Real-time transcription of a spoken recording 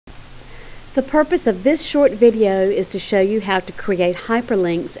The purpose of this short video is to show you how to create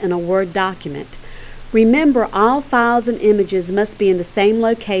hyperlinks in a Word document. Remember, all files and images must be in the same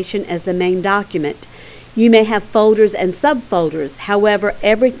location as the main document. You may have folders and subfolders, however,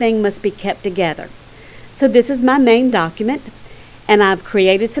 everything must be kept together. So this is my main document, and I've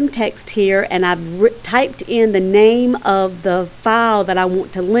created some text here, and I've typed in the name of the file that I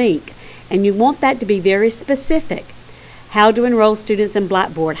want to link, and you want that to be very specific. How to enroll students in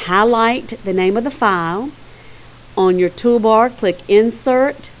Blackboard. Highlight the name of the file. On your toolbar, click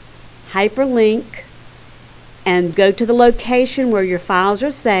Insert, Hyperlink, and go to the location where your files are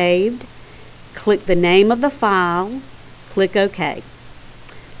saved. Click the name of the file. Click OK.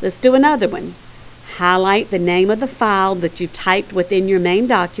 Let's do another one. Highlight the name of the file that you typed within your main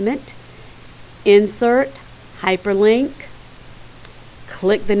document. Insert, Hyperlink.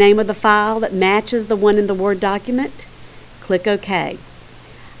 Click the name of the file that matches the one in the Word document. Click OK.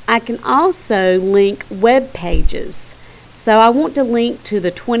 I can also link web pages. So I want to link to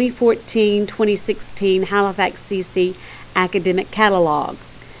the 2014-2016 Halifax CC Academic Catalog.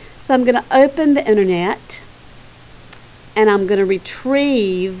 So I'm going to open the internet and I'm going to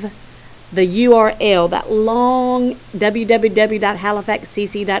retrieve the URL, that long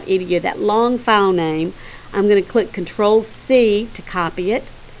www.halifaxcc.edu, that long file name. I'm going to click Control-C to copy it.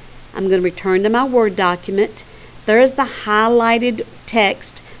 I'm going to return to my Word document. There's the highlighted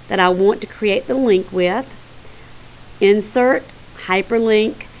text that I want to create the link with. Insert,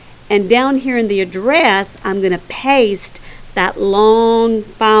 hyperlink, and down here in the address, I'm going to paste that long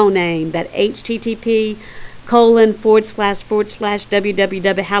file name, that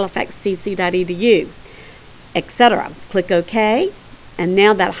http://www.halifaxcc.edu, etc. Click OK, and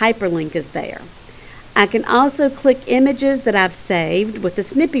now that hyperlink is there. I can also click images that I've saved with the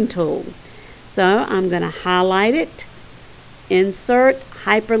snipping tool. So I'm going to highlight it, insert,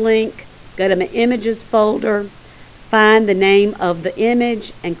 hyperlink, go to my images folder, find the name of the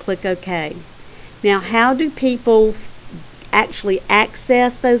image, and click OK. Now, how do people actually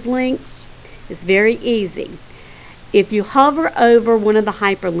access those links? It's very easy. If you hover over one of the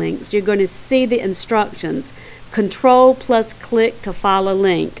hyperlinks, you're going to see the instructions. Control plus click to follow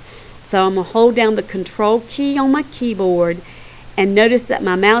link. So I'm going to hold down the Control key on my keyboard, and notice that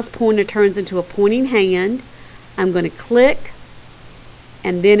my mouse pointer turns into a pointing hand. I'm going to click,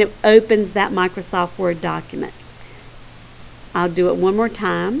 and then it opens that Microsoft Word document. I'll do it one more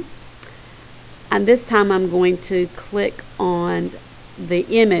time. And this time I'm going to click on the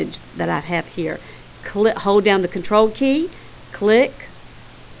image that I have here. Hold down the Control key, click,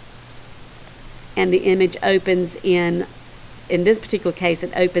 and the image opens in this particular case,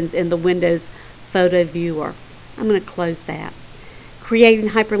 it opens in the Windows Photo Viewer. I'm going to close that. Creating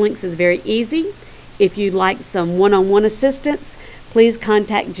hyperlinks is very easy. If you'd like some one-on-one assistance, please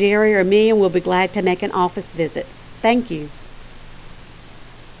contact Jerry or me, and we'll be glad to make an office visit. Thank you.